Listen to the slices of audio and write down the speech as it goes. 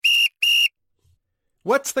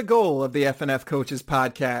What's the goal of the FNF Coaches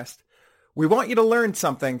Podcast? We want you to learn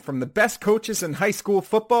something from the best coaches in high school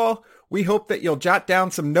football. We hope that you'll jot down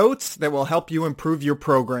some notes that will help you improve your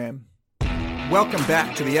program. Welcome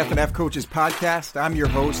back to the FNF Coaches Podcast. I'm your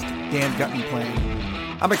host, Dan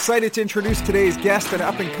Guttenplan. I'm excited to introduce today's guest, an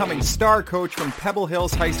up-and-coming star coach from Pebble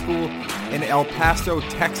Hills High School in El Paso,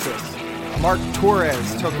 Texas. Mark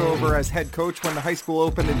Torres took over as head coach when the high school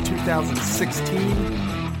opened in 2016.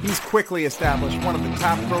 He's quickly established one of the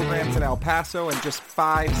top programs in El Paso in just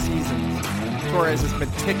 5 seasons. Torres is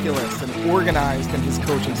meticulous and organized in his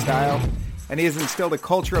coaching style, and he has instilled a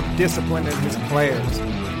culture of discipline in his players.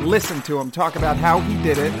 Listen to him talk about how he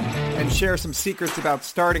did it and share some secrets about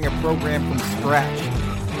starting a program from scratch.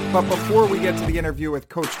 But before we get to the interview with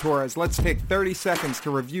Coach Torres, let's take 30 seconds to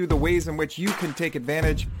review the ways in which you can take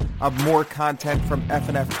advantage of more content from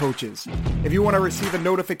FNF coaches. If you want to receive a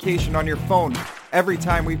notification on your phone every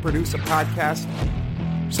time we produce a podcast,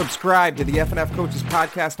 subscribe to the FNF Coaches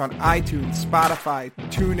Podcast on iTunes, Spotify,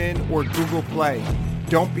 TuneIn, or Google Play.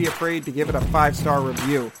 Don't be afraid to give it a 5-star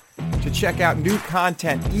review. To check out new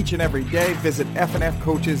content each and every day, visit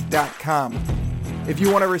fnfcoaches.com. If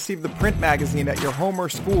you want to receive the print magazine at your home or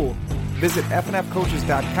school, visit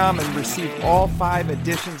fnfcoaches.com and receive all 5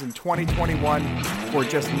 editions in 2021 for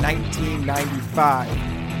just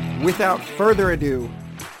 $19.95. Without further ado,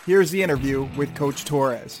 here's the interview with Coach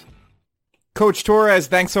Torres. Coach Torres,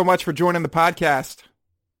 thanks so much for joining the podcast.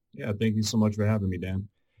 Yeah, thank you so much for having me, Dan.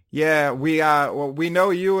 Yeah, we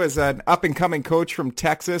know you as an up-and-coming coach from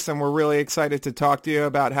Texas, and we're really excited to talk to you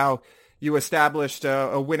about how you established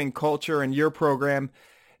a winning culture in your program.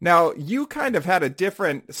 Now, you kind of had a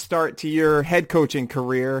different start to your head coaching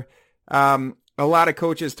career. A lot of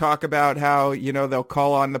coaches talk about how, they'll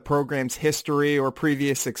call on the program's history or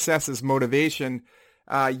previous success as motivation.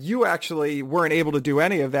 You actually weren't able to do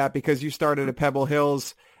any of that because you started at Pebble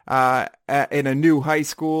Hills in a new high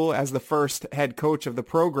school as the first head coach of the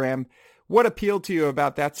program. What appealed to you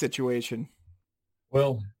about that situation?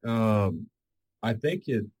 Well, I think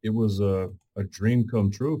it was a dream come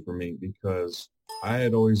true for me because I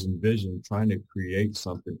had always envisioned trying to create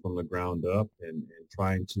something from the ground up and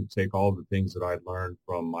trying to take all the things that I'd learned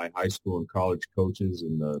from my high school and college coaches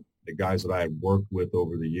and the guys that I had worked with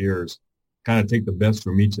over the years, kind of take the best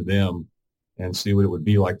from each of them and see what it would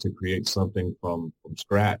be like to create something from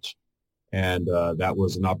scratch. And that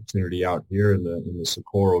was an opportunity out here in the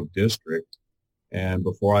Socorro district. And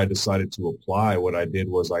before I decided to apply, what I did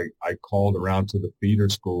was I called around to the feeder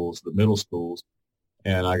schools, the middle schools,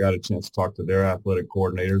 and I got a chance to talk to their athletic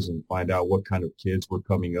coordinators and find out what kind of kids were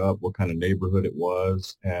coming up, what kind of neighborhood it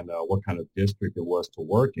was, and what kind of district it was to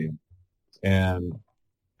work in. And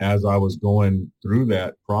as I was going through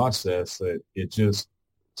that process, it just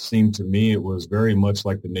seemed to me it was very much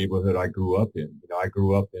like the neighborhood I grew up in. I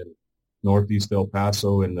grew up in Northeast El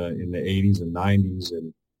Paso in the 80s and 90s,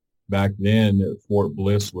 and back then, Fort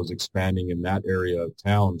Bliss was expanding in that area of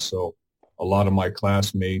town. So a lot of my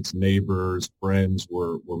classmates, neighbors, friends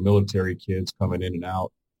were military kids coming in and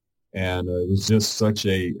out. And it was just such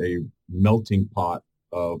a melting pot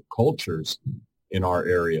of cultures in our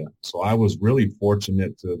area. So I was really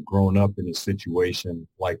fortunate to have grown up in a situation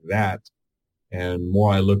like that. And the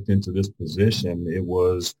more I looked into this position, it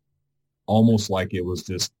was almost like it was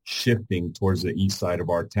just shifting towards the east side of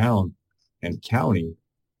our town and county,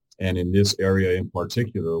 and in this area in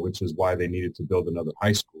particular, which is why they needed to build another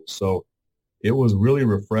high school. So it was really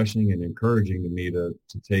refreshing and encouraging to me to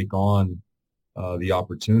take on the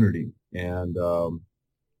opportunity. And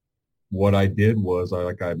what I did was,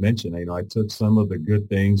 like I mentioned, I took some of the good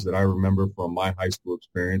things that I remember from my high school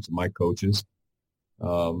experience and my coaches.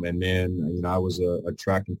 And then, I was a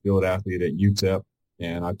track and field athlete at UTEP,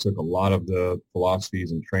 and I took a lot of the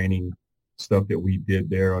philosophies and training stuff that we did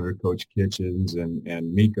there under Coach Kitchens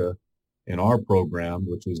and Mika in our program,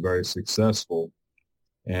 which was very successful.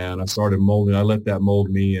 And I started molding. I let that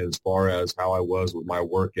mold me as far as how I was with my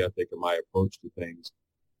work ethic and my approach to things.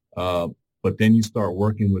 But then you start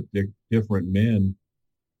working with different men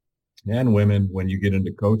and women when you get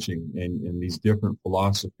into coaching and these different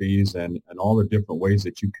philosophies and all the different ways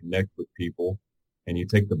that you connect with people, and you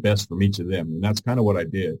take the best from each of them. And that's kind of what I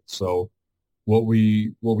did. So what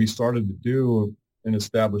we started to do in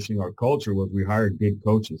establishing our culture was we hired good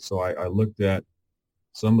coaches. So I looked at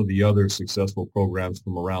some of the other successful programs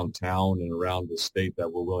from around town and around the state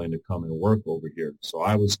that were willing to come and work over here. So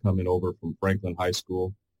I was coming over from Franklin High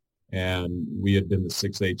School, and we had been the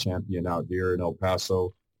 6A champion out here in El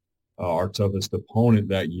Paso. Our toughest opponent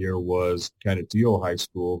that year was Canutillo High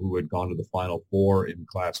School, who had gone to the Final Four in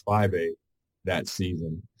Class 5A that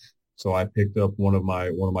season. So I picked up one of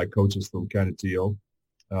my coaches from Canutillo,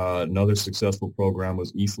 Another successful program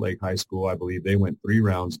was East Lake High School. I believe they went 3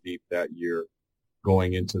 rounds deep that year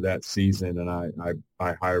going into that season, and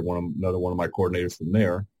I hired another one of my coordinators from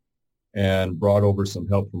there and brought over some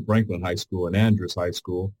help from Franklin High School and Andrews High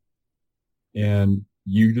School. And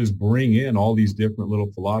you just bring in all these different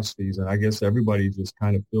little philosophies, and I guess everybody just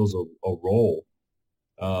kind of fills a role.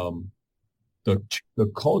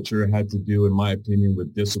 The culture had to do, in my opinion,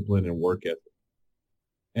 with discipline and work ethic.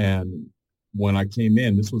 And when I came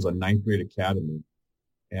in, this was a 9th grade academy,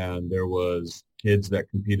 and there was kids that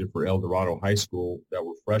competed for El Dorado High School that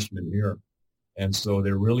were freshmen here. And so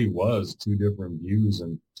there really was 2 different views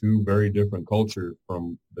and 2 very different cultures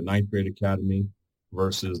from the 9th grade academy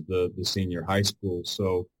versus the senior high school.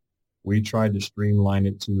 So we tried to streamline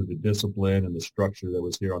it to the discipline and the structure that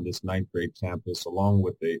was here on this 9th grade campus, along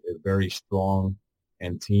with a very strong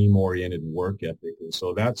and team-oriented work ethic. And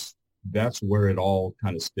so that's where it all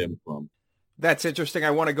kind of stemmed from. That's interesting.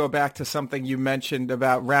 I want to go back to something you mentioned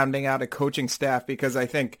about rounding out a coaching staff, because I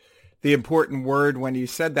think the important word when you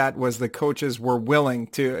said that was the coaches were willing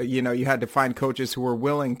to, you had to find coaches who were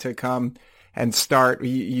willing to come and start.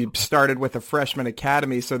 You started with a freshman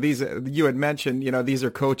academy. So you had mentioned, these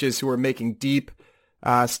are coaches who are making deep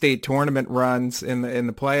state tournament runs in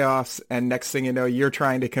the playoffs. And next thing you know, you're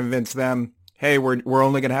trying to convince them, hey, we're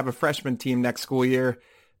only going to have a freshman team next school year,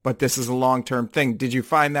 but this is a long-term thing. Did you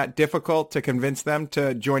find that difficult to convince them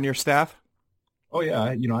to join your staff? Oh, yeah.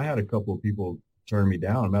 I had a couple of people turn me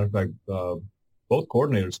down. As a matter of fact, both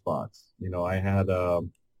coordinator spots. I had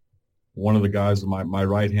one of the guys, my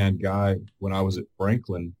right-hand guy, when I was at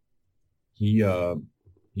Franklin, I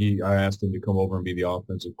asked him to come over and be the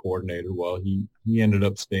offensive coordinator. Well, he ended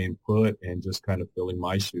up staying put and just kind of filling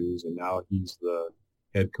my shoes, and now he's the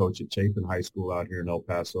head coach at Chapin High School out here in El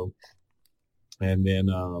Paso. And then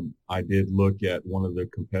I did look at one of the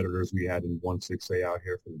competitors we had in 1-6A out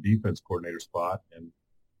here for the defense coordinator spot,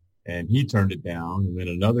 and he turned it down. And then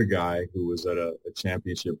another guy who was at a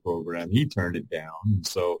championship program, he turned it down. And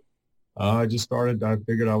so I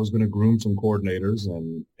figured I was going to groom some coordinators,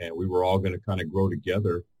 and we were all going to kind of grow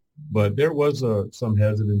together. But there was some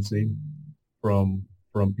hesitancy from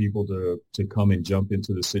people to come and jump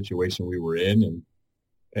into the situation we were in.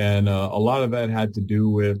 And a lot of that had to do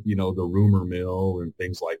with, the rumor mill and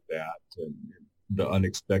things like that, and the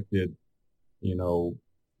unexpected,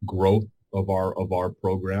 growth of our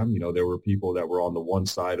program. There were people that were on the one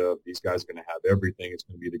side of, these guys are going to have everything. It's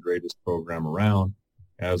going to be the greatest program around,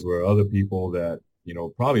 as were other people that,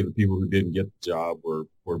 probably the people who didn't get the job were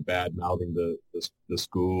bad-mouthing the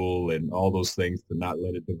school and all those things to not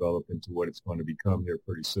let it develop into what it's going to become here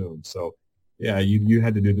pretty soon. So, yeah, you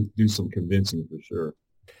had to do some convincing for sure.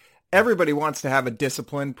 Everybody wants to have a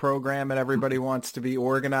disciplined program and everybody wants to be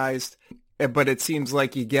organized, but it seems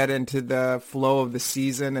like you get into the flow of the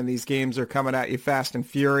season and these games are coming at you fast and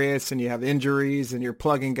furious, and you have injuries and you're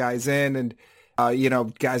plugging guys in, and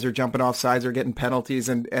guys are jumping off sides or getting penalties,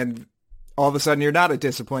 and all of a sudden you're not a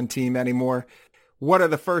disciplined team anymore. What are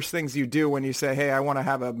the first things you do when you say, hey, I want to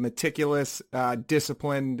have a meticulous,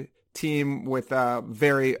 disciplined team with a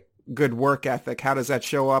very good work ethic? How does that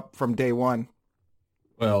show up from day one?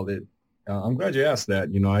 Well, I'm glad you asked that.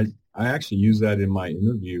 I actually use that in my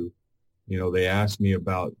interview. They asked me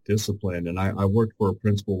about discipline, and I worked for a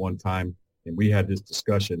principal one time, and we had this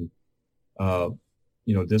discussion.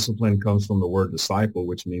 Discipline comes from the word disciple,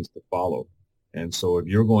 which means to follow. And so if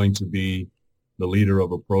you're going to be the leader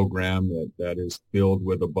of a program that is filled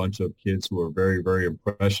with a bunch of kids who are very, very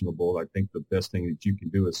impressionable, I think the best thing that you can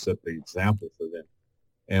do is set the example for them.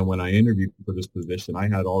 And when I interviewed for this position, I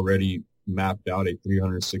had already mapped out a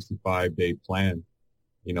 365-day plan.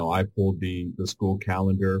 I pulled the school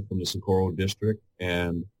calendar from the Socorro district,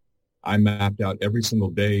 and I mapped out every single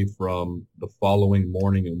day from the following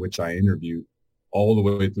morning in which I interviewed all the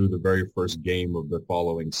way through the very first game of the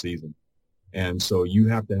following season. And so you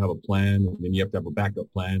have to have a plan, and then you have to have a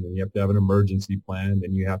backup plan, and you have to have an emergency plan,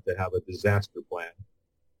 and you have to have a disaster plan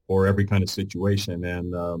for every kind of situation.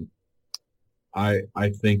 And I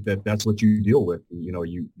think that's what you deal with.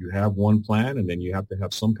 You have one plan, and then you have to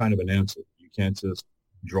have some kind of an answer. You can't just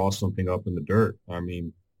draw something up in the dirt. I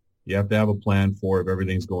mean, you have to have a plan for if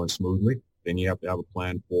everything's going smoothly. Then you have to have a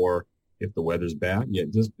plan for if the weather's bad. Yeah,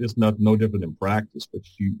 it's no different than practice, but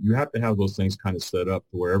you have to have those things kind of set up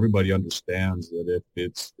to where everybody understands that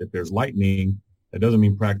if there's lightning, that doesn't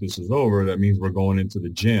mean practice is over. That means we're going into the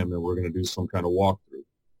gym and we're going to do some kind of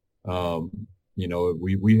walkthrough.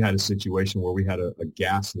 We had a situation where we had a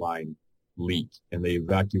gas line leak and they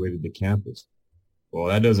evacuated the campus. Well,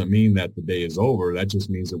 that doesn't mean that the day is over. That just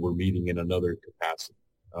means that we're meeting in another capacity,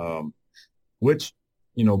 which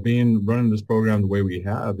being running this program the way we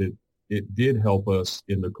have, it did help us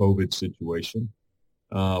in the COVID situation.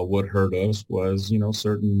 What hurt us was,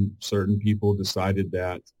 certain people decided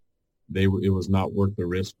that it was not worth the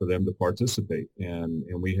risk for them to participate. And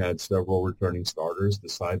we had several returning starters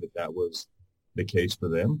decide that that was the case for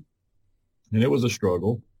them. And it was a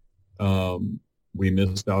struggle. We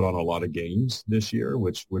missed out on a lot of games this year,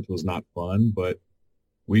 which was not fun, but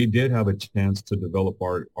we did have a chance to develop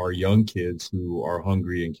our young kids who are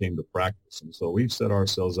hungry and came to practice. And so we've set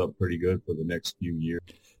ourselves up pretty good for the next few years.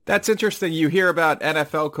 That's interesting. You hear about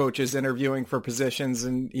NFL coaches interviewing for positions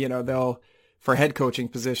and, for head coaching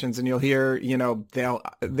positions, and you'll hear,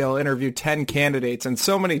 they'll interview 10 candidates. And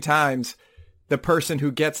so many times the person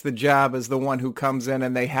who gets the job is the one who comes in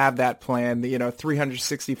and they have that plan,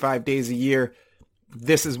 365 days a year.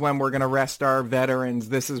 This is when we're going to rest our veterans.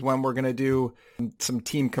 This is when we're going to do some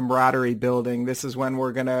team camaraderie building. This is when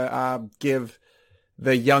we're going to give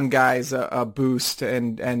the young guys a boost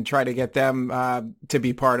and try to get them to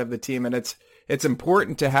be part of the team. And it's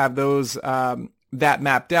important to have those that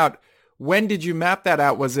mapped out. When did you map that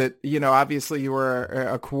out? Was it, obviously you were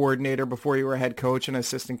a coordinator before you were a head coach and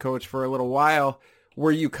assistant coach for a little while.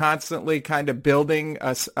 Were you constantly kind of building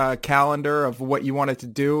a calendar of what you wanted to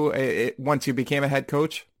do once you became a head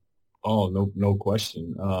coach? Oh, no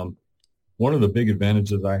question. One of the big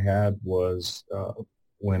advantages I had was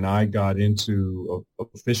when I got into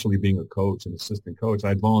officially being a coach, an assistant coach.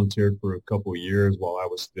 I volunteered for a couple of years while I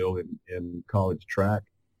was still in college track.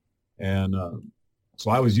 And so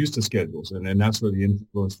I was used to schedules, and that's where the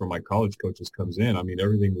influence from my college coaches comes in. I mean,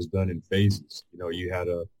 everything was done in phases. You had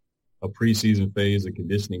a preseason phase, a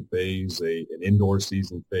conditioning phase, an indoor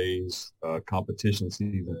season phase, a competition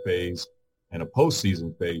season phase, and a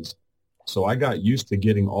postseason phase. So I got used to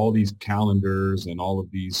getting all these calendars and all of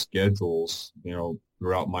these schedules,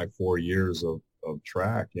 throughout my 4 years of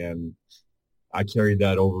track. And I carried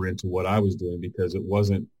that over into what I was doing because it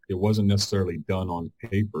wasn't necessarily done on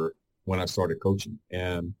paper when I started coaching.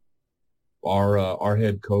 And our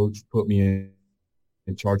head coach put me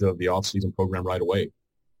in charge of the off-season program right away.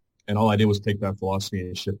 And all I did was take that philosophy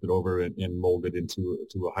and shift it over and mold it into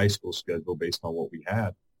a high school schedule based on what we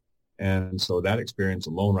had. And so that experience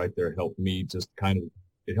alone right there helped me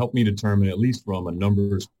it helped me determine, at least from a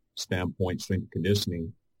numbers standpoint, strength and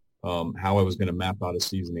conditioning, how I was going to map out a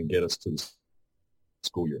season and get us to the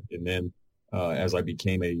school year. And then as I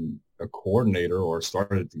became a coordinator or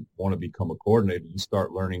started to want to become a coordinator, you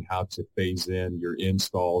start learning how to phase in your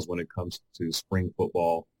installs when it comes to spring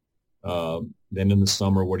football. Then in the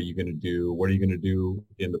summer, what are you going to do? What are you going to do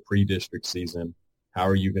in the pre-district season? How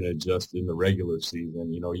are you going to adjust in the regular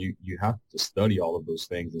season? You have to study all of those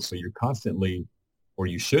things. And so you're constantly, or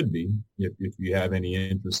you should be, if you have any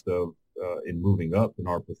interest in moving up in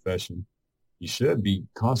our profession, you should be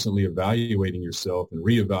constantly evaluating yourself and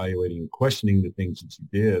reevaluating and questioning the things that you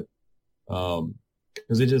did.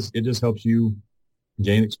 Because it just helps you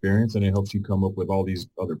gain experience, and it helps you come up with all these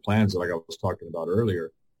other plans like I was talking about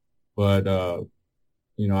earlier. But,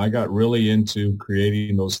 I got really into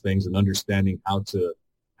creating those things and understanding how to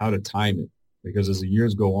time it, because as the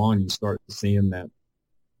years go on, you start seeing that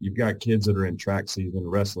you've got kids that are in track season,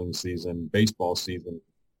 wrestling season, baseball season,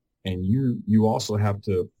 and you also have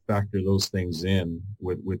to factor those things in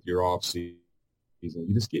with your off season.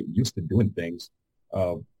 You just get used to doing things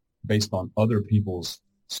based on other people's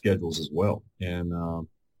schedules as well. And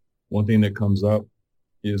one thing that comes up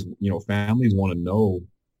is, families want to know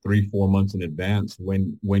 3-4 months in advance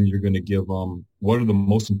when you're going to give them what are the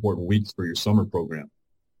most important weeks for your summer program.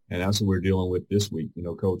 And that's what we're dealing with this week.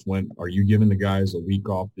 Coach, when are you giving the guys a week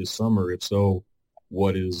off this summer? If so,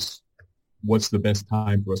 what's the best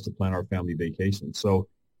time for us to plan our family vacation? So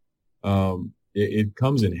it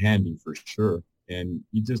comes in handy for sure. And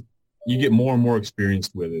you get more and more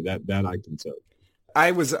experienced with it. That I can tell you. I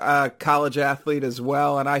was a college athlete as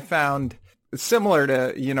well, and I found similar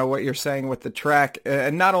to, what you're saying with the track,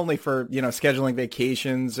 and not only for, scheduling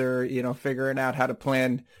vacations or, figuring out how to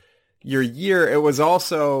plan your year, it was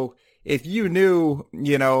also, if you knew,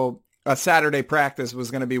 a Saturday practice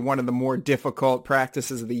was going to be one of the more difficult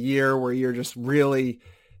practices of the year, where you're just really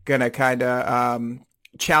going to kind of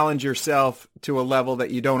challenge yourself to a level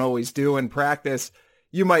that you don't always do in practice,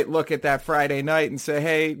 you might look at that Friday night and say,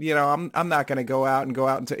 hey, I'm not going to go out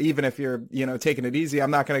until, even if you're, taking it easy,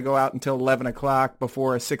 I'm not going to go out until 11 o'clock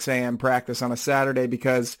before a 6 a.m. practice on a Saturday,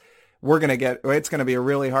 because it's going to be a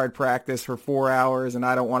really hard practice for 4 hours. And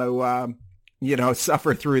I don't want to,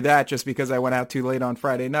 suffer through that just because I went out too late on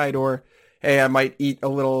Friday night. Or, hey, I might eat a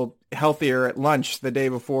little healthier at lunch the day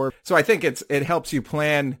before. So I think it helps you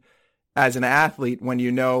plan as an athlete when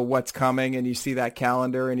you know what's coming and you see that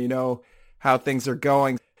calendar and you know how things are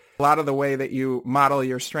going. A lot of the way that you model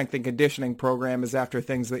your strength and conditioning program is after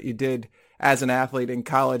things that you did as an athlete in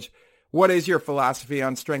college. What is your philosophy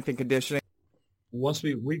on strength and conditioning? Once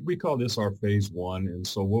we call this our phase one. And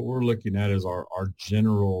so what we're looking at is our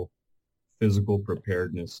general physical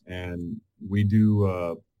preparedness. And we do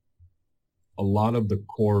a lot of the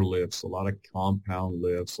core lifts, a lot of compound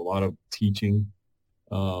lifts, a lot of teaching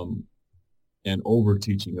and over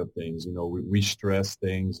teaching of things. You know, we stress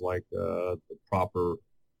things like the proper,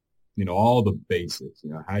 you know, all the basics.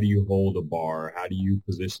 You know, how do you hold a bar? How do you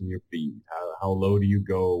position your feet? How low do you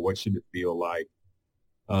go? What should it feel like?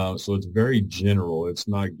 So it's very general. It's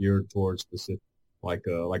not geared towards specific, like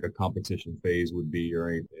a competition phase would be or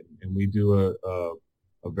anything. And we do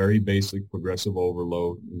a very basic progressive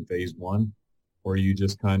overload in phase one, where you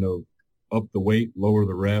just kind of up the weight, lower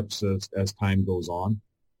the reps as time goes on.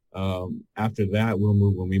 After that,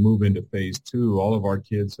 when we move into phase two, all of our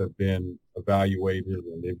kids have been evaluated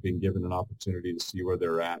and they've been given an opportunity to see where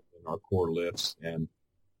they're at in our core lifts. And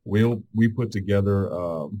we put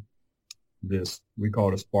together this, we call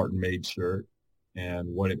it a Spartan made shirt. And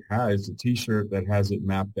what it has, a t-shirt that has it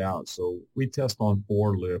mapped out. So we test on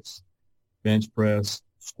 4 lifts: bench press,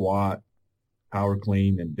 squat, power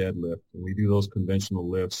clean, and deadlift. And we do those conventional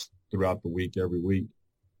lifts throughout the week, every week.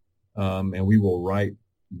 And we will write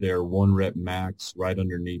their 1 rep max right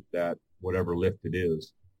underneath that, whatever lift it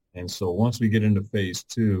is. And so once we get into phase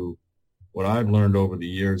 2, what I've learned over the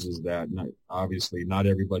years is that obviously not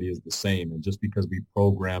everybody is the same. And just because we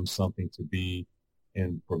program something to be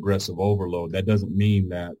in progressive overload, that doesn't mean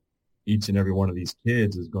that each and every one of these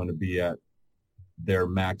kids is going to be at their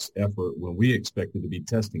max effort when we expect it to be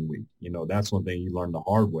testing week. You know, that's one thing you learn the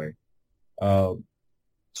hard way.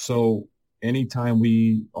 So anytime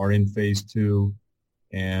we are in phase 2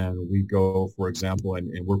 and we go, for example,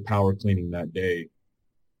 and we're power cleaning that day,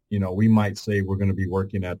 you know, we might say we're going to be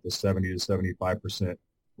working at the 70 to 75%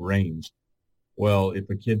 range. Well, if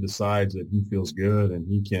a kid decides that he feels good and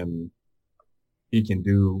he can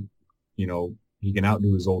do, you know, he can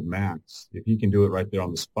outdo his old max. If he can do it right there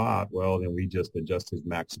on the spot, well, then we just adjust his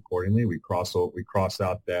max accordingly. We cross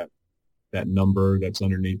out that number that's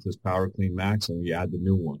underneath his power clean max, and we add the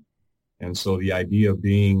new one. And so the idea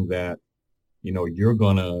being that, you know, you're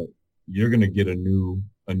gonna get a new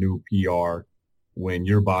PR when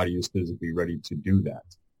your body is physically ready to do that.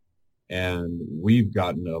 And we've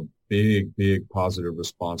gotten a big positive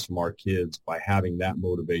response from our kids by having that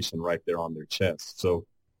motivation right there on their chest. So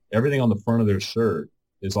everything on the front of their shirt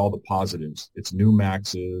is all the positives. It's new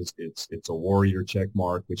maxes. It's a warrior check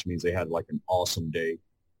mark, which means they had like an awesome day.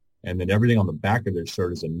 And then everything on the back of their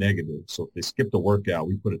shirt is a negative. So if they skipped a workout,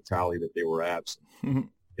 we put a tally that they were absent. Mm-hmm.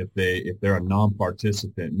 If they're a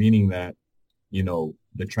non-participant, meaning that, you know,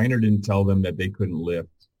 the trainer didn't tell them that they couldn't lift.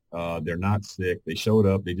 They're not sick. They showed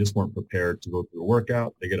up. They just weren't prepared to go through the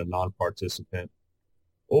workout. They get a non-participant.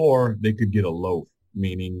 Or they could get a loaf,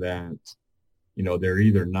 meaning that, you know, they're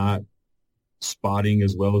either not spotting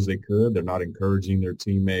as well as they could. They're not encouraging their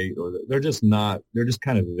teammate, or they're just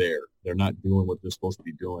kind of there. They're not doing what they're supposed to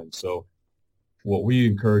be doing. So what we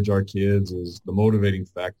encourage our kids is the motivating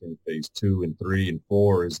factor in phase 2 and 3 and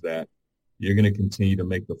 4 is that you're going to continue to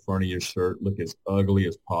make the front of your shirt look as ugly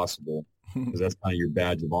as possible, because that's kind of your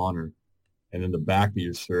badge of honor. And then the back of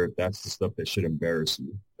your shirt, that's the stuff that should embarrass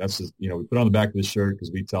you. That's just, you know, we put on the back of the shirt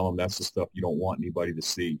because we tell them that's the stuff you don't want anybody to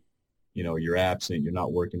see. You know, you're absent, you're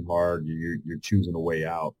not working hard, you're choosing a way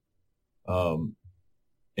out.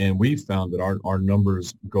 And we found that our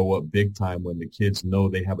numbers go up big time when the kids know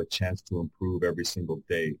they have a chance to improve every single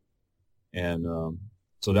day. And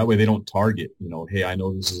so that way they don't target, you know, hey, I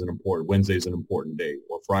know this is Wednesday's an important day,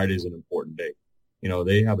 or Friday's an important day. You know,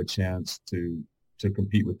 they have a chance to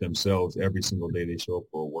compete with themselves every single day they show up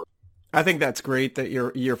for work. I think that's great that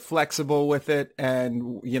you're flexible with it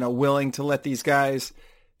and, you know, willing to let these guys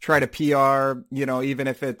try to PR, you know, even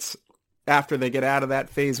if it's after they get out of that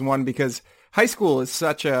phase 1, because high school is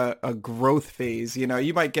such a growth phase. You know,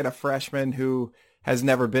 you might get a freshman who has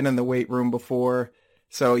never been in the weight room before.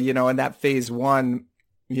 So, you know, in that phase 1,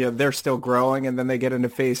 you know, they're still growing, and then they get into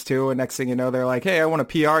phase 2, and next thing you know, they're like, hey, I want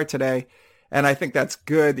to PR today. And I think that's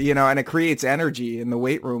good, you know, and it creates energy in the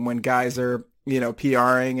weight room when guys are, you know,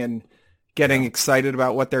 PRing and getting excited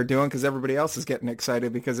about what they're doing, because everybody else is getting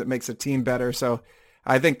excited because it makes a team better. So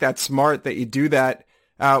I think that's smart that you do that.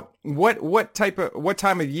 What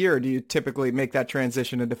time of year do you typically make that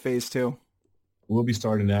transition into phase 2? We'll be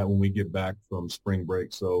starting that when we get back from spring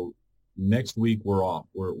break. So next week we're off.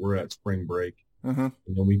 We're at spring break, and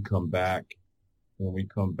then we come back when we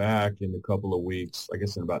come back in a couple of weeks, I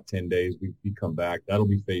guess in about 10 days, we come back. That'll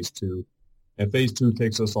be phase 2. And phase 2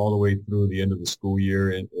 takes us all the way through the end of the school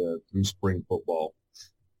year and through spring football.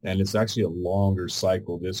 And it's actually a longer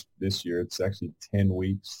cycle this year. It's actually 10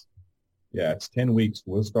 weeks. Yeah, it's 10 weeks.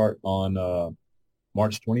 We'll start on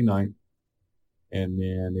March 29th, and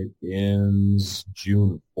then it ends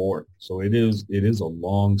June 4th. So it is a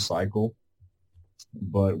long cycle,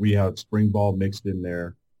 but we have spring ball mixed in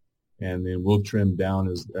there, and then we'll trim down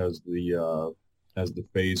as the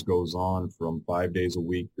phase goes on from 5 days a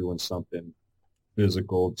week doing something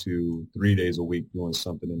physical to 3 days a week doing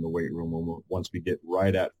something in the weight room. Once we get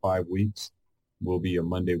right at 5 weeks, we'll be a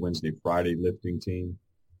Monday, Wednesday, Friday lifting team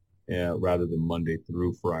rather than Monday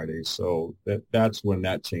through Friday. So that's when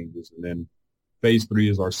that changes. And then phase 3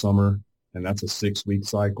 is our summer, and that's a 6-week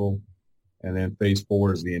cycle. And then phase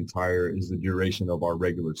 4 is the duration of our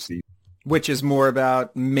regular season, which is more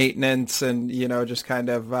about maintenance and, just kind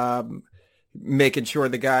of making sure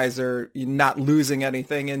the guys are not losing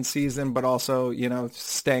anything in season, but also,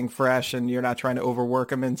 staying fresh, and you're not trying to overwork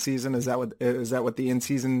them in season. Is that what the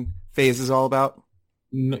in-season phase is all about?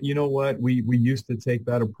 You know what? We used to take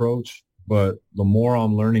that approach, but the more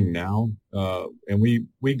I'm learning now, and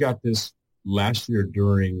we got this last year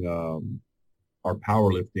during our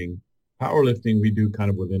powerlifting. Powerlifting we do kind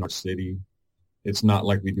of within our city. It's not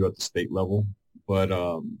like we do at the state level, but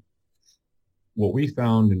what we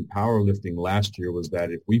found in powerlifting last year was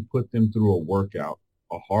that if we put them through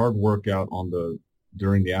a hard workout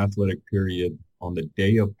during the athletic period on the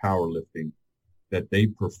day of powerlifting, that they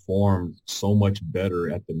performed so much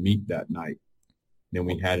better at the meet that night than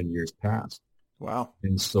we had in years past. Wow.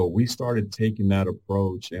 And so we started taking that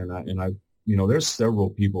approach, and I there's several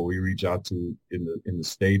people we reach out to in the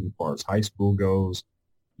state as far as high school goes.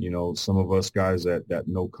 Some of us guys that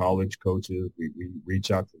know college coaches, we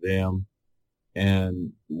reach out to them.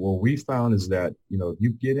 And what we found is that, if you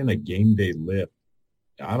get in a game day lift,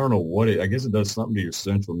 I don't know I guess it does something to your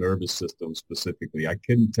central nervous system specifically. I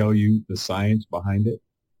couldn't tell you the science behind it,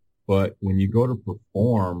 but when you go to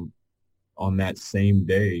perform on that same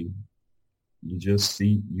day, you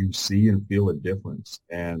see and feel a difference.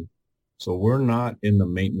 And so we're not in the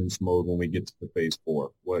maintenance mode when we get to the phase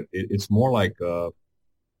 4. It's more like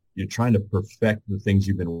you're trying to perfect the things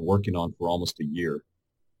you've been working on for almost a year.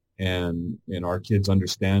 And our kids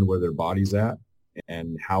understand where their body's at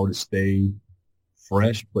and how to stay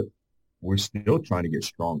fresh, but we're still trying to get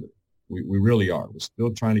stronger. We really are. We're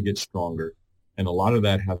still trying to get stronger. And a lot of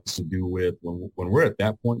that has to do with when we're at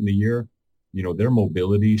that point in the year, their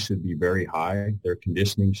mobility should be very high. Their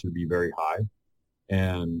conditioning should be very high.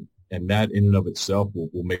 And that in and of itself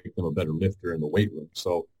will make them a better lifter in the weight room.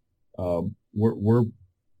 So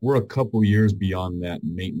we're a couple years beyond that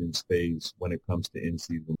maintenance phase when it comes to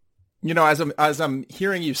in-season. As I'm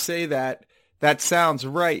hearing you say that sounds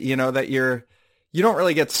right, that you don't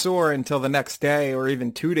really get sore until the next day or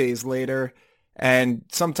even 2 days later. And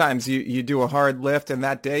sometimes you do a hard lift, and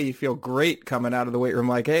that day you feel great coming out of the weight room,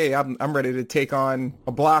 like, hey, I'm ready to take on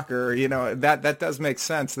a blocker. That does make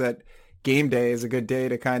sense that game day is a good day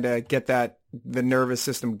to kind of get the nervous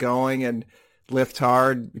system going and lift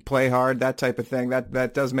hard, play hard, that type of thing.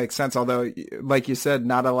 That does make sense. Although, like you said,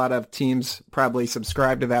 not a lot of teams probably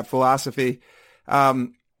subscribe to that philosophy.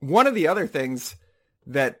 One of the other things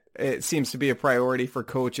that it seems to be a priority for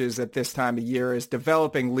coaches at this time of year is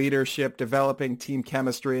developing leadership, developing team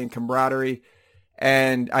chemistry and camaraderie.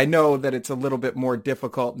 And I know that it's a little bit more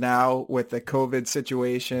difficult now with the COVID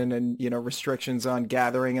situation and, restrictions on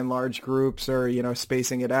gathering in large groups or,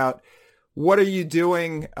 spacing it out. What are you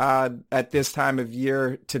doing at this time of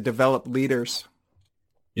year to develop leaders?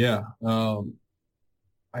 Yeah,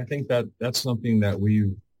 I think that's something that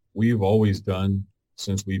we've always done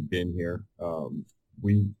since we've been here.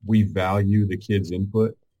 We value the kids'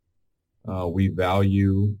 input. We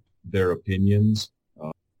value their opinions.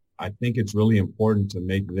 I think it's really important to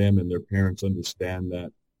make them and their parents understand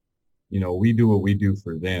that, we do what we do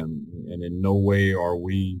for them, and in no way are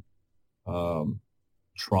we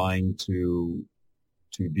trying to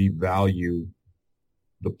devalue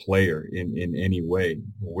the player in any way.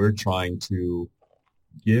 We're trying to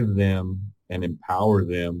give them and empower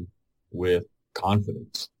them with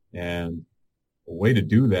confidence. And a way to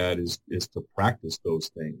do that is to practice those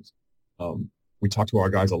things. We talk to our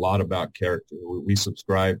guys a lot about character. We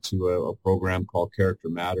subscribe to a program called Character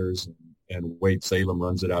Matters, and Wade Salem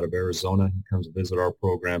runs it out of Arizona. He comes to visit our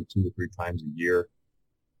program 2 to 3 times a year.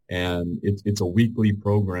 And it's a weekly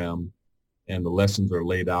program, and the lessons are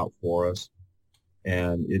laid out for us.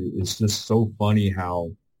 And it's just so funny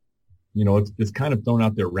how, it's kind of thrown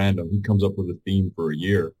out there random. He comes up with a theme for a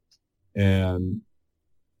year. And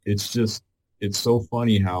it's so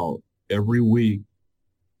funny how every week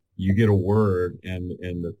you get a word and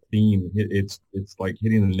the theme, it's like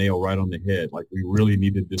hitting the nail right on the head. Like we really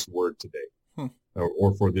needed this word today Hmm.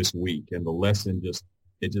 or for this week. And the lesson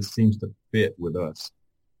it just seems to fit with us.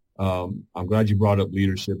 I'm glad you brought up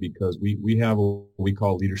leadership because we have what we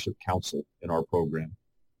call leadership council in our program.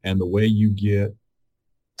 And the way you get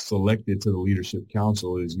selected to the leadership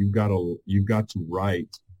council is you've got to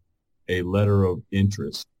write a letter of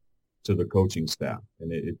interest to the coaching staff.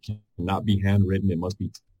 And it cannot be handwritten. It must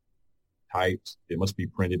be typed. It must be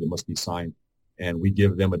printed. It must be signed. And we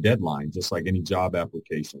give them a deadline, just like any job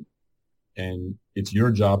application. And it's your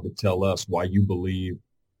job to tell us why you believe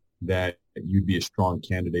that you'd be a strong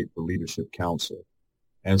candidate for leadership council.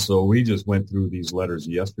 And so we just went through these letters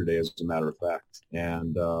yesterday, as a matter of fact.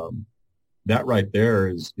 And that right there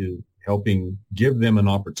is helping give them an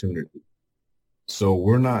opportunity. So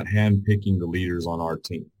we're not handpicking the leaders on our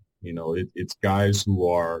team. You know, it's guys who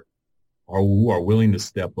are willing to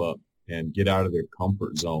step up and get out of their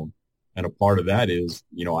comfort zone. And a part of that is,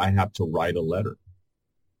 you know, I have to write a letter.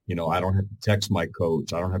 You know, I don't have to text my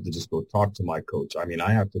coach. I don't have to just go talk to my coach. I mean,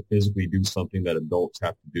 I have to physically do something that adults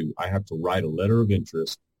have to do. I have to write a letter of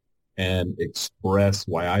interest and express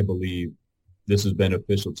why I believe this is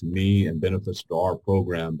beneficial to me and beneficial to our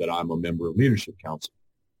program, that I'm a member of Leadership Council.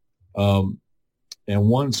 And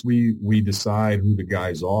once we decide who the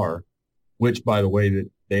guys are, which, by the way, that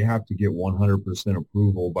they have to get 100%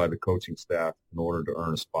 approval by the coaching staff in order to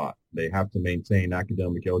earn a spot. They have to maintain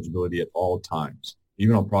academic eligibility at all times,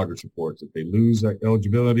 even on progress reports. If they lose that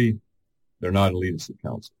eligibility, they're not in Leadership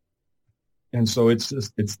Council. And so it's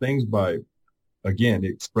things by, again,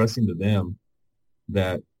 expressing to them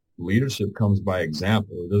that leadership comes by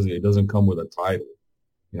example. It doesn't come with a title.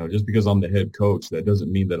 You know, just because I'm the head coach, that doesn't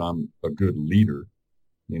mean that I'm a good leader,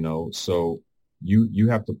 you know. So you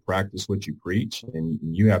have to practice what you preach, and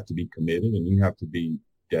you have to be committed, and you have to be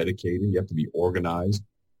dedicated. You have to be organized,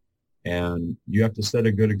 and you have to set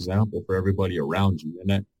a good example for everybody around you.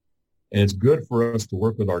 And it's good for us to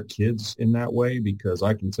work with our kids in that way, because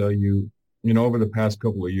I can tell you, you know, over the past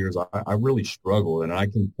couple of years, I really struggled, and I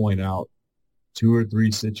can point out 2 or 3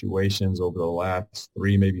 situations over the last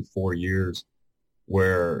 3, maybe 4 years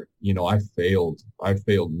where, you know, I failed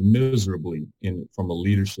miserably from a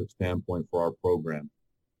leadership standpoint for our program.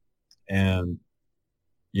 And,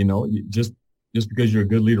 you know, just because you're a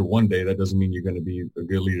good leader one day, that doesn't mean you're going to be a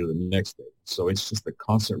good leader the next day. So it's just a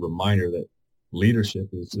constant reminder that leadership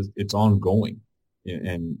it's ongoing,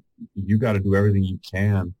 and you got to do everything you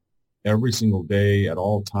can every single day at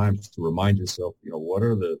all times to remind yourself, you know, what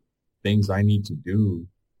are the things I need to do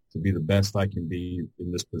to be the best I can be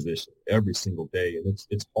in this position every single day. And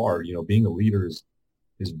it's hard. You know, being a leader is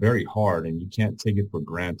very hard, and you can't take it for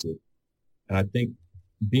granted. And I think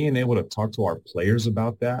being able to talk to our players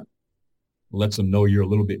about that lets them know you're a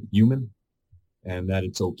little bit human and that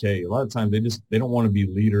it's okay. A lot of times they don't want to be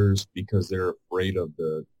leaders because they're afraid of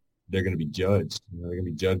they're going to be judged. You know, they're going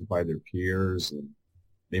to be judged by their peers, and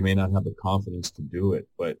they may not have the confidence to do it.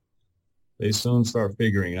 But they soon start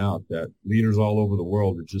figuring out that leaders all over the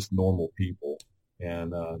world are just normal people,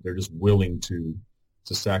 and they're just willing to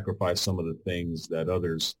sacrifice some of the things that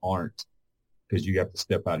others aren't, because you have to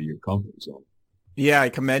step out of your comfort zone. Yeah, I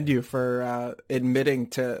commend you for admitting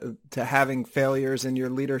to having failures in your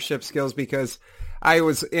leadership skills, because I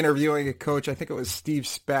was interviewing a coach, I think it was Steve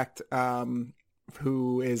Specht,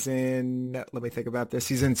 who is in, let me think about this,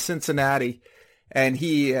 he's in Cincinnati, and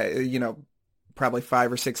he, you know, probably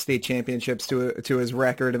 5 or 6 state championships to his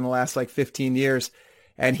record in the last like 15 years.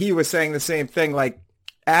 And he was saying the same thing, like,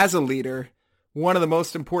 as a leader, one of the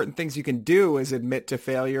most important things you can do is admit to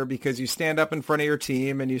failure, because you stand up in front of your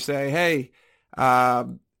team and you say, hey, I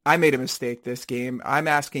made a mistake this game. I'm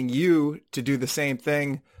asking you to do the same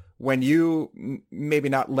thing when you maybe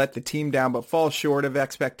not let the team down, but fall short of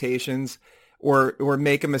expectations or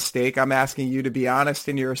make a mistake. I'm asking you to be honest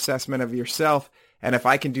in your assessment of yourself. And if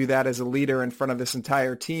I can do that as a leader in front of this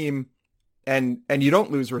entire team, and you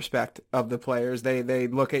don't lose respect of the players, they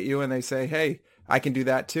look at you and they say, hey, I can do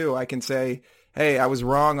that too. I can say, hey, I was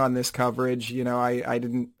wrong on this coverage. You know, I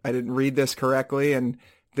didn't read this correctly, and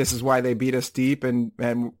this is why they beat us deep, and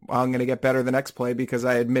I'm going to get better the next play because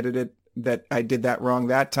I admitted it that I did that wrong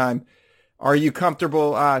that time. Are you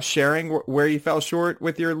comfortable sharing where you fell short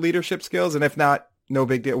with your leadership skills? And if not, no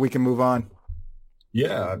big deal. We can move on.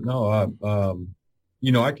 Yeah, no,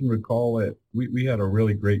 you know, I can recall it. We had a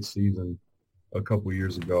really great season a couple of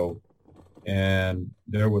years ago, and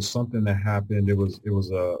there was something that happened. It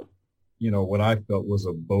was a, you know, what I felt was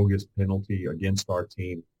a bogus penalty against our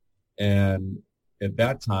team. And at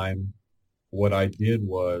that time, what I did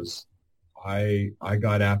was I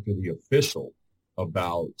got after the official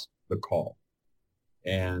about the call.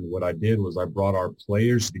 And what I did was I brought our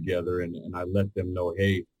players together and I let them know,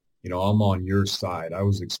 hey, I'm on your side. I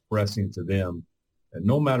was expressing to them that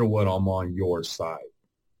no matter what, I'm on your side.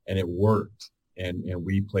 And it worked. And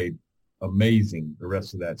we played amazing the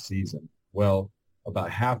rest of that season. Well, about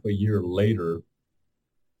half a year later,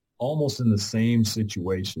 almost in the same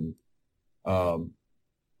situation,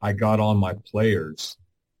 I got on my players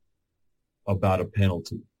about a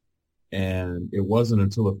penalty. And it wasn't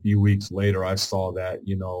until a few weeks later I saw that,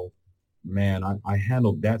 man, I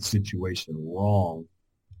handled that situation wrong.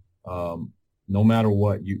 No matter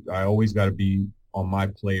what, I always got to be on my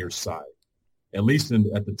player's side, at least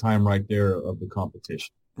at the time right there of the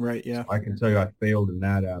competition. Right, yeah. So I can tell you I failed in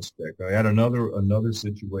that aspect. I had another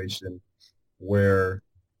situation where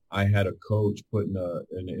I had a coach put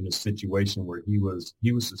in a situation where he was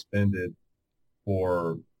suspended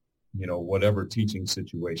for, whatever teaching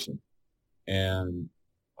situation. And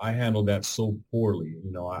I handled that so poorly.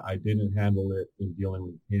 I didn't handle it in dealing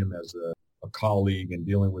with him as a colleague and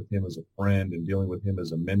dealing with him as a friend and dealing with him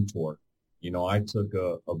as a mentor. I took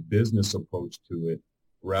a business approach to it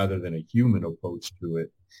rather than a human approach to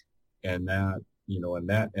it. And that,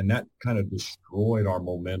 and that kind of destroyed our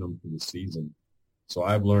momentum for the season. So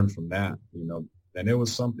I've learned from that, and it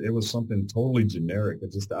was something totally generic.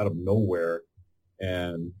 It's just out of nowhere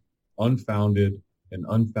and unfounded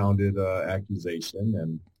accusation,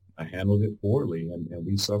 and I handled it poorly, and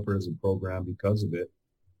we suffer as a program because of it.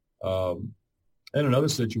 And another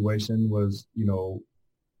situation was,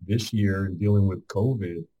 this year in dealing with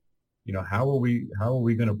COVID, how are we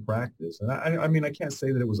going to practice? And I mean, I can't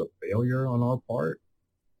say that it was a failure on our part,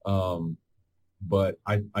 but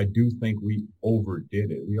I do think we overdid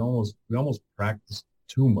it. We almost practiced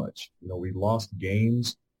too much. We lost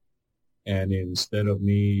games, and instead of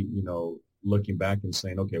me, looking back and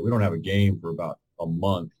saying, okay, we don't have a game for about a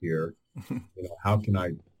month here. How can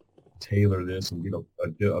I tailor this and get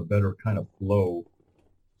a better kind of flow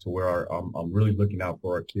to where I'm really looking out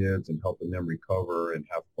for our kids and helping them recover and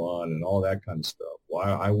have fun and all that kind of stuff.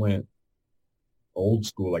 Well, I went old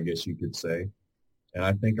school, I guess you could say. And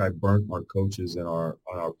I think I burnt our coaches and our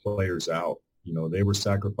players out. They were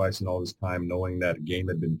sacrificing all this time knowing that a game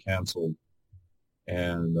had been canceled.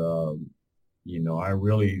 And, I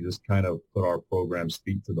really just kind of put our program's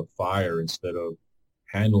feet to the fire instead of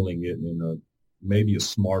handling it in maybe a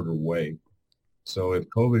smarter way. So if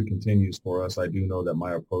COVID continues for us, I do know that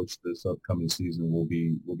my approach this upcoming season will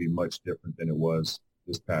be much different than it was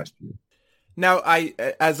this past year. Now,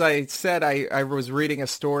 as I said, I was reading a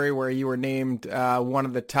story where you were named one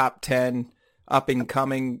of the top 10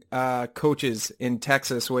 up-and-coming coaches in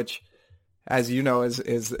Texas, which, as you know,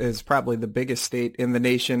 is probably the biggest state in the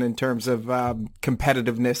nation in terms of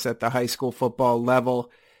competitiveness at the high school football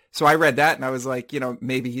level. So I read that and I was like,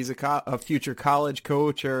 maybe he's a future college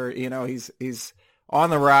coach, or he's on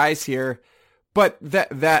the rise here. But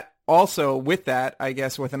that also, with that, I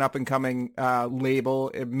guess, with an up and coming label,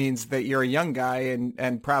 it means that you're a young guy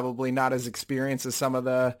and probably not as experienced as some of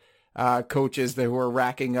the coaches that were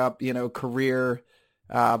racking up, career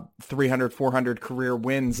 300, 400 career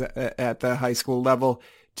wins at the high school level.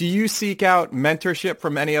 Do you seek out mentorship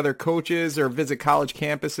from any other coaches or visit college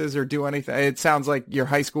campuses or do anything? It sounds like your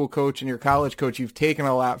high school coach and your college coach you've taken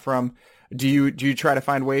a lot from. Do you try to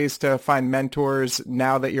find ways to find mentors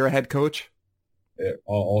now that you're a head coach?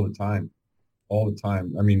 All the time.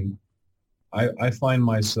 I mean, I find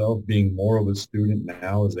myself being more of a student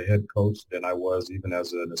now as a head coach than I was even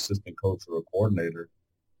as an assistant coach or a coordinator.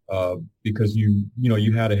 Because you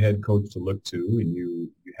had a head coach to look to, and you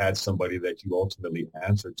had somebody that you ultimately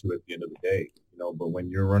answered to at the end of the day. But when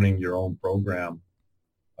you're running your own program,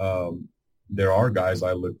 there are guys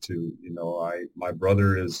I look to. My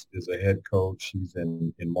brother is a head coach. He's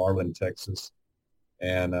in Marlin, Texas,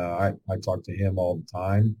 and I talk to him all the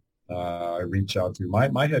time. I reach out to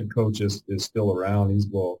my head coach is still around.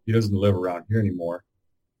 He doesn't live around here anymore.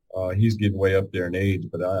 He's getting way up there in age,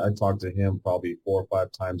 but I talk to him probably 4 or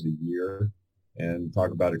 5 times a year and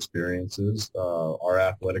talk about experiences. Our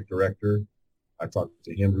athletic director, I talk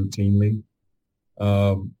to him routinely.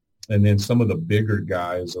 And then some of the bigger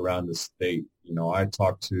guys around the state, I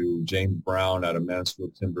talk to James Brown out of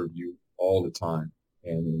Mansfield Timberview all the time.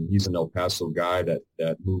 And he's an El Paso guy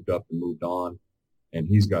that moved up and moved on. And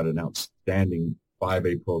he's got an outstanding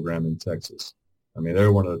 5A program in Texas. I mean,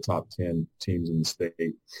 they're one of the top 10 teams in the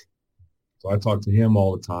state. So I talk to him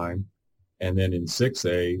all the time. And then in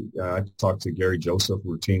 6A, I talk to Gary Joseph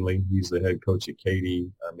routinely. He's the head coach at Katy.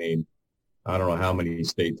 I mean, I don't know how many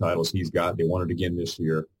state titles he's got. They won it again this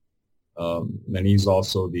year. And he's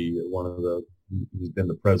also he's been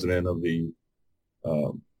the president of the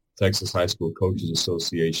Texas High School Coaches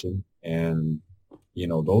Association. And,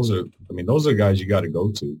 those are guys you got to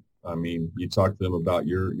go to. I mean, you talk to them about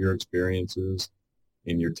your experiences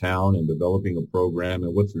in your town and developing a program.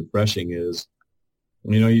 And what's refreshing is,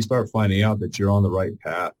 you start finding out that you're on the right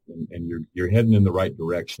path and you're heading in the right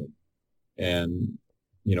direction. And,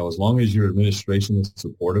 as long as your administration is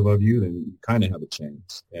supportive of you, then you kind of have a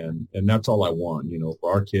chance. And that's all I want,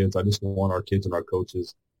 for our kids. I just want our kids and our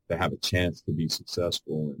coaches to have a chance to be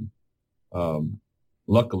successful. And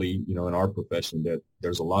luckily, in our profession, that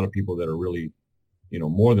there's a lot of people that are really,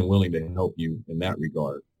 more than willing to help you in that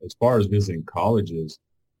regard. As far as visiting colleges,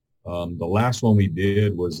 the last one we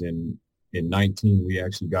did was in 19. We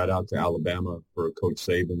actually got out to Alabama for Coach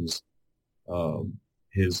Saban's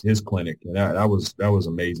his clinic, and that was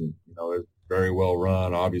amazing. It's very well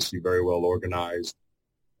run, obviously very well organized,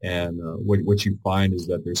 and what you find is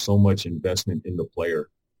that there's so much investment in the player.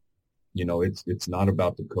 It's not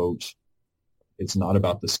about the coach, it's not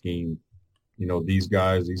about the scheme. These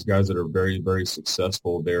guys that are very, very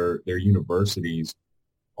successful, their universities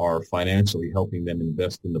are financially helping them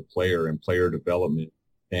invest in the player and player development.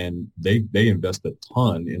 And they invest a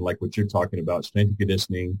ton in, like what you're talking about, strength and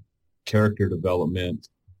conditioning, character development,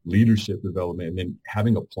 leadership development, and then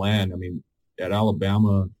having a plan. I mean, at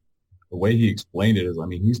Alabama, the way he explained it is,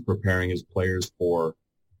 he's preparing his players for,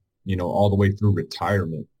 all the way through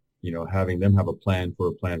retirement, having them have a plan for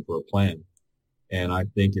a plan for a plan. And I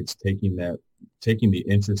think it's taking the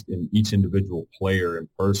interest in each individual player and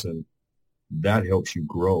person that helps you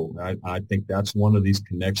grow. I think that's one of these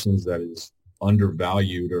connections that is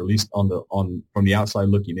undervalued, or at least from the outside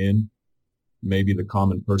looking in. Maybe the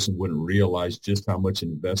common person wouldn't realize just how much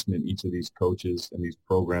investment each of these coaches and these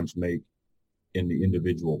programs make in the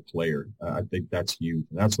individual player. I think that's huge.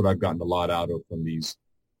 And that's what I've gotten a lot out of from these,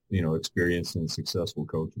 experienced and successful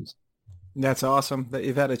coaches. That's awesome that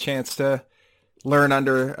you've had a chance to learn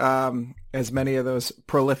under as many of those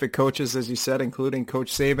prolific coaches, as you said, including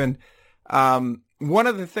Coach Saban. One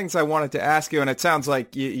of the things I wanted to ask you, and it sounds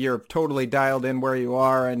like you're totally dialed in where you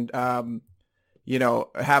are and,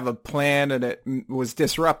 have a plan, and it was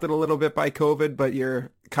disrupted a little bit by COVID, but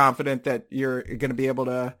you're confident that you're going to be able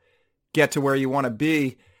to get to where you want to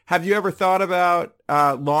be. Have you ever thought about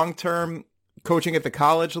long-term coaching at the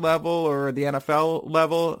college level or the NFL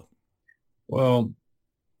level? Well,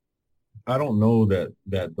 I don't know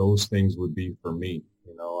that those things would be for me.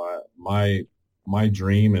 My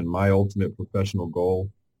dream and my ultimate professional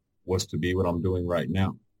goal was to be what I'm doing right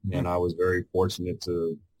now. And I was very fortunate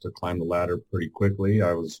to climb the ladder pretty quickly.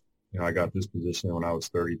 I got this position when I was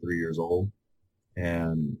 33 years old,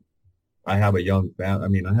 and I have a young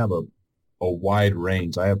family. I have a wide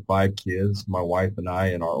range. I have 5 kids, my wife and I,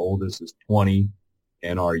 and our oldest is 20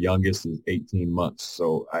 and our youngest is 18 months.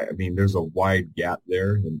 So there's a wide gap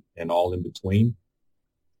there and all in between.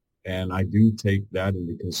 And I do take that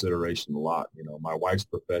into consideration a lot. My wife's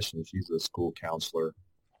profession, she's a school counselor.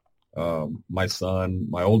 My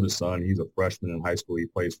oldest son, he's a freshman in high school. He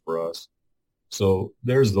plays for us. So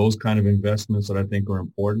there's those kind of investments that I think are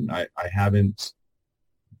important. I haven't,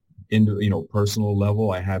 personal level,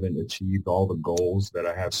 I haven't achieved all the goals that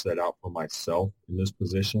I have set out for myself in this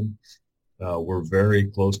position. We're very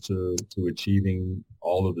close to achieving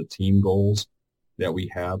all of the team goals that we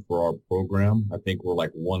have for our program. I think we're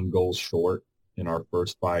like 1 goal short in our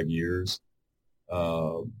first 5 years.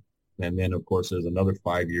 And then, of course, there's another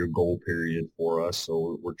 5-year goal period for us.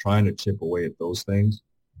 So we're trying to chip away at those things.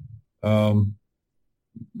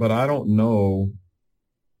 But I don't know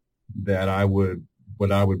that I would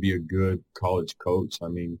be a good college coach.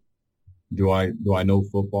 Do I know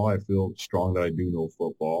football? I feel strong that I do know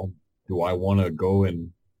football. Do I want to go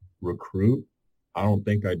and recruit? I don't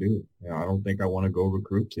think I do. I don't think I want to go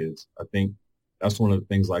recruit kids. I think that's one of the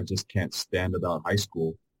things I just can't stand about high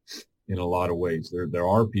school in a lot of ways. There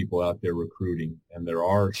are people out there recruiting, and there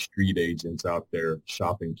are street agents out there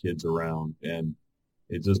shopping kids around, and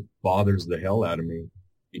it just bothers the hell out of me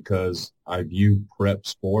because I view prep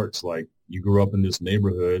sports like you grew up in this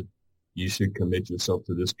neighborhood, you should commit yourself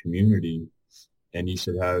to this community, and it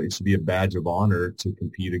should be a badge of honor to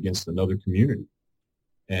compete against another community.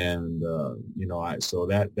 And, so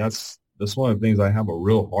that's one of the things I have a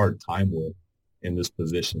real hard time with in this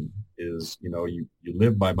position is, you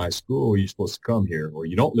live by my school, you're supposed to come here, or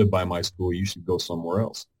you don't live by my school, you should go somewhere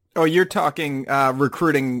else. Oh, you're talking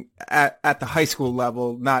recruiting at the high school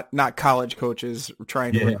level, not college coaches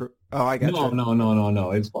trying to recruit. Oh, I got you.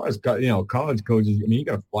 No. As far as, college coaches, you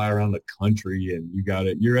got to fly around the country and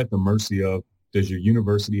you're at the mercy of does your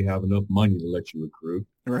university have enough money to let you recruit?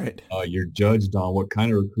 Right. You're judged on what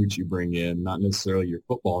kind of recruits you bring in, not necessarily your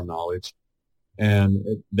football knowledge.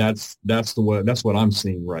 And that's what I'm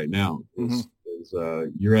seeing right now.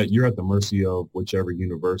 You're at the mercy of whichever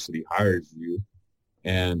university hires you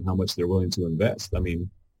and how much they're willing to invest. I mean,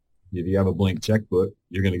 if you have a blank checkbook,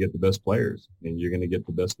 you're going to get the best players and you're going to get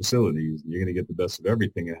the best facilities. You're going to get the best of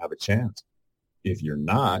everything and have a chance. If you're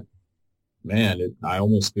not, man, I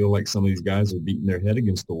almost feel like some of these guys are beating their head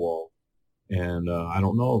against the wall. And I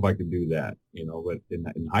don't know if I could do that, but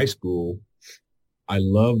in high school, I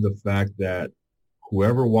love the fact that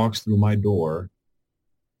whoever walks through my door,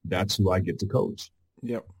 that's who I get to coach.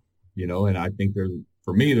 Yep. And I think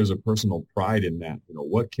there's a personal pride in that.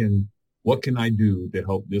 What can I do to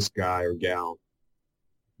help this guy or gal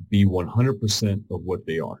be 100% of what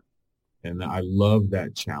they are? And I love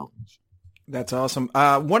that challenge. That's awesome.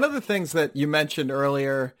 One of the things that you mentioned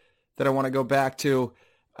earlier that I want to go back to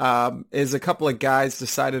is a couple of guys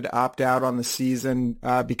decided to opt out on the season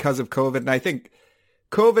because of COVID. And I think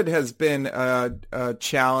COVID has been a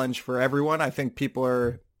challenge for everyone. I think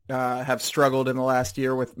people have struggled in the last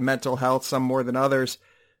year with mental health, some more than others.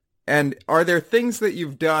 And are there things that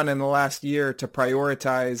you've done in the last year to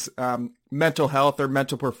prioritize mental health or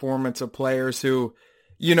mental performance of players who,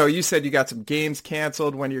 you said you got some games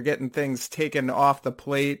canceled when you're getting things taken off the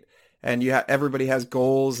plate and everybody has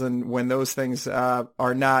goals, and when those things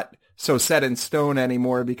are not so set in stone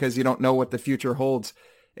anymore because you don't know what the future holds.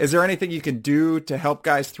 Is there anything you can do to help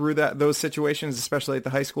guys through those situations, especially at the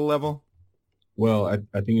high school level? Well,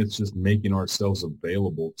 I think it's just making ourselves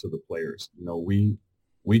available to the players.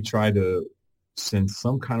 We try to send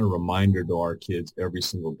some kind of reminder to our kids every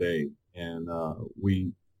single day. And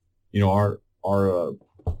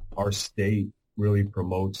our state really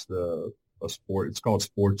promotes a sport. It's called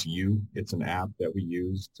Sports U. It's an app that we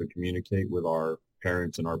use to communicate with our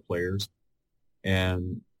parents and our players.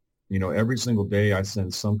 And, every single day I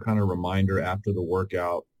send some kind of reminder after the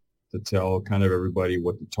workout to tell kind of everybody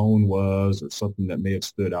what the tone was or something that may have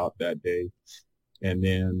stood out that day. And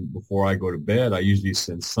then before I go to bed, I usually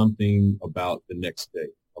send something about the next day,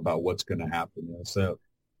 about what's going to happen. And so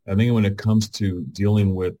I think when it comes to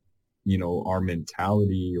dealing with, our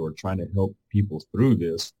mentality or trying to help people through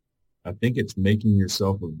this, I think it's making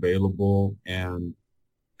yourself available and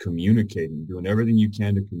communicating, doing everything you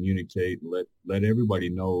can to communicate, let everybody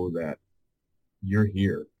know that you're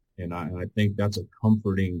here. And I think that's a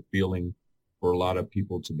comforting feeling for a lot of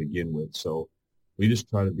people to begin with. So we just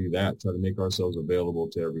try to do that, try to make ourselves available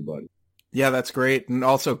to everybody. Yeah, that's great. And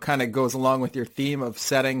also kind of goes along with your theme of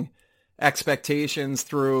setting expectations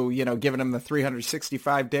through, giving them the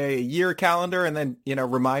 365-day a year calendar and then,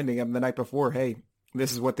 reminding them the night before, hey,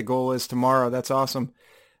 this is what the goal is tomorrow. That's awesome.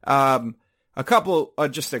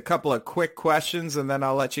 Just a couple of quick questions, and then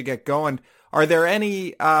I'll let you get going. Are there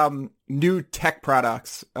any new tech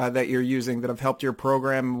products that you're using that have helped your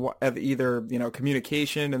program, either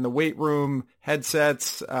communication in the weight room,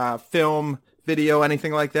 headsets, film, video,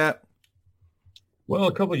 anything like that? Well,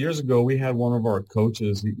 a couple of years ago, we had one of our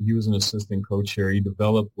coaches. He was an assistant coach here. He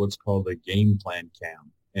developed what's called a game plan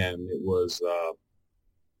cam, and it was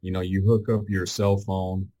you hook up your cell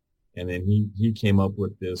phone, and then he came up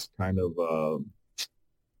with this kind of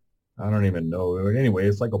I don't even know. Anyway,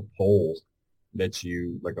 it's like a pole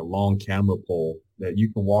like a long camera pole that you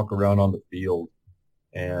can walk around on the field.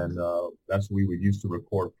 And that's what we would use to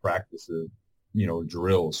record practices,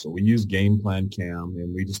 drills. So we use Game Plan Cam,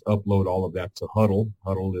 and we just upload all of that to Huddle.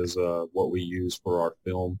 Huddle is what we use for our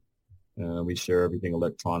film. We share everything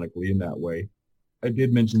electronically in that way. I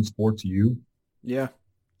did mention Sports U. Yeah.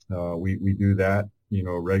 We do that,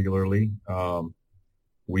 regularly.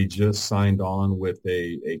 We just signed on with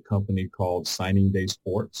a company called Signing Day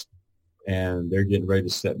Sports, and they're getting ready to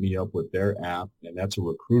set me up with their app, and that's a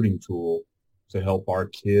recruiting tool to help our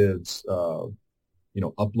kids,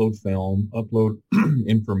 upload film, upload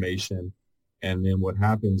information. And then what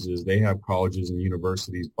happens is they have colleges and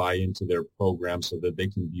universities buy into their program so that they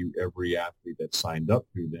can view every athlete that signed up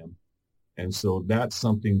through them. And so that's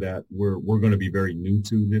something that we're going to be very new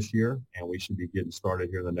to this year, and we should be getting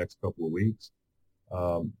started here in the next couple of weeks.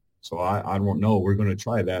 So I don't know. We're going to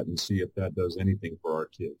try that and see if that does anything for our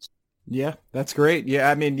kids. Yeah, that's great. Yeah,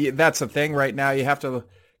 I mean, that's the thing right now. You have to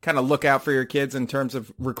kind of look out for your kids in terms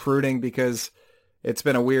of recruiting because it's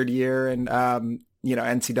been a weird year. And,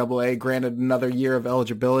 NCAA granted another year of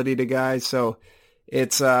eligibility to guys. So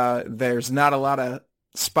it's there's not a lot of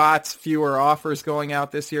spots, fewer offers going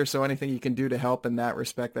out this year. So anything you can do to help in that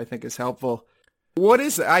respect, I think is helpful.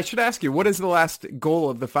 I should ask you, what is the last goal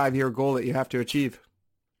of the 5-year goal that you have to achieve?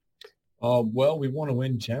 Well, we want to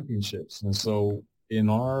win championships. And so in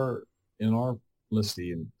our, let's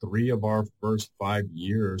see, in 3 of our first 5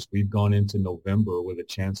 years, we've gone into November with a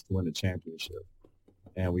chance to win a championship,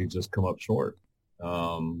 and we've just come up short.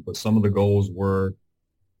 But some of the goals were,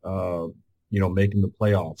 making the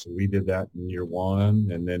playoffs. So we did that in year 1,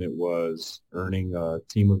 and then it was earning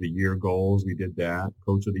team of the year goals. We did that.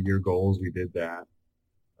 Coach of the year goals. We did that.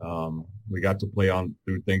 We got to play on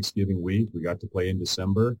through Thanksgiving week. We got to play in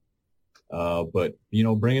December. But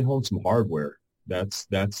bringing home some hardware, that's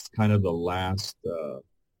kind of the last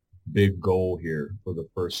big goal here for the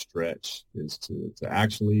first stretch, is to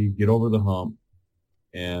actually get over the hump.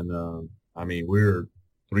 And we're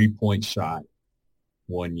 3 points shy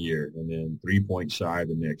one year, and then 3 points shy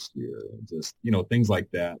the next year, and just things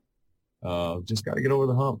like that. Just got to get over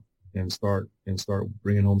the hump and start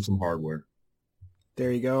bringing home some hardware.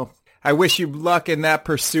 There you go. I wish you luck in that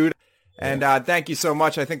pursuit. And thank you so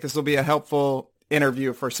much. I think this will be a helpful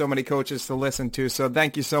interview for so many coaches to listen to. So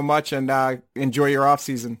thank you so much, and enjoy your off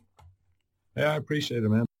season. Yeah, I appreciate it,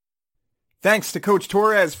 man. Thanks to Coach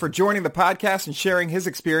Torres for joining the podcast and sharing his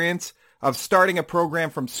experience of starting a program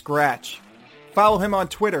from scratch. Follow him on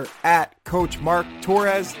Twitter at Coach Mark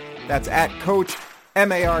Torres. That's at Coach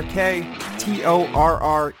MarkTorres.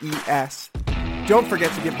 Don't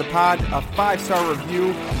forget to give the pod a 5-star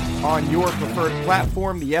review on your preferred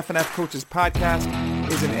platform. The FNF Coaches Podcast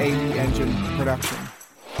is an AE Engine production.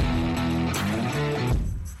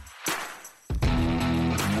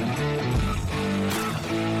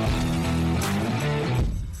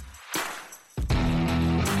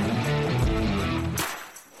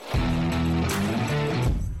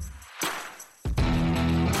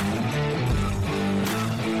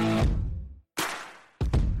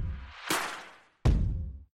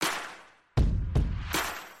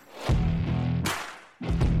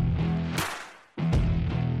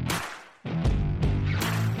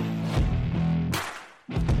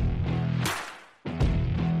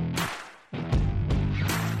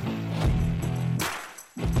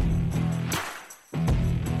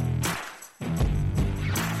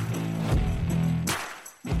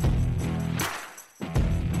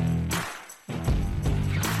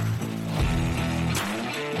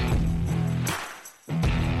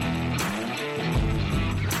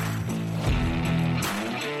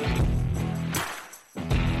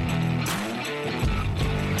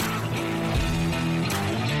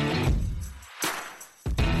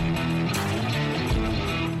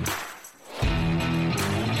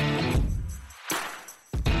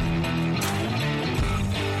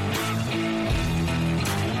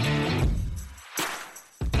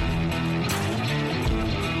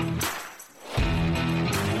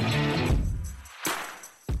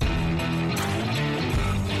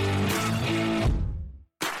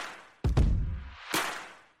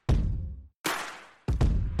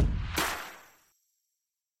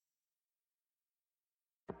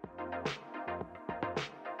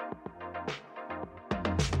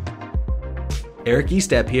 Eric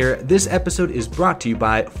Estep here. This episode is brought to you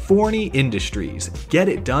by Forney Industries. Get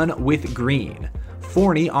it done with green.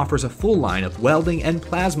 Forney offers a full line of welding and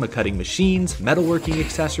plasma cutting machines, metalworking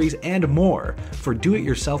accessories, and more. For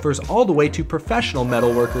do-it-yourselfers all the way to professional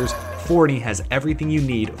metalworkers, Forney has everything you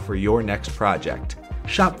need for your next project.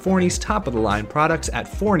 Shop Forney's top-of-the-line products at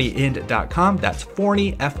forneyInd.com. That's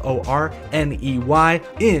Forney, Forney,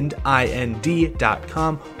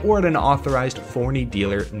 Ind.com, or at an authorized Forney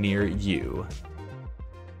dealer near you.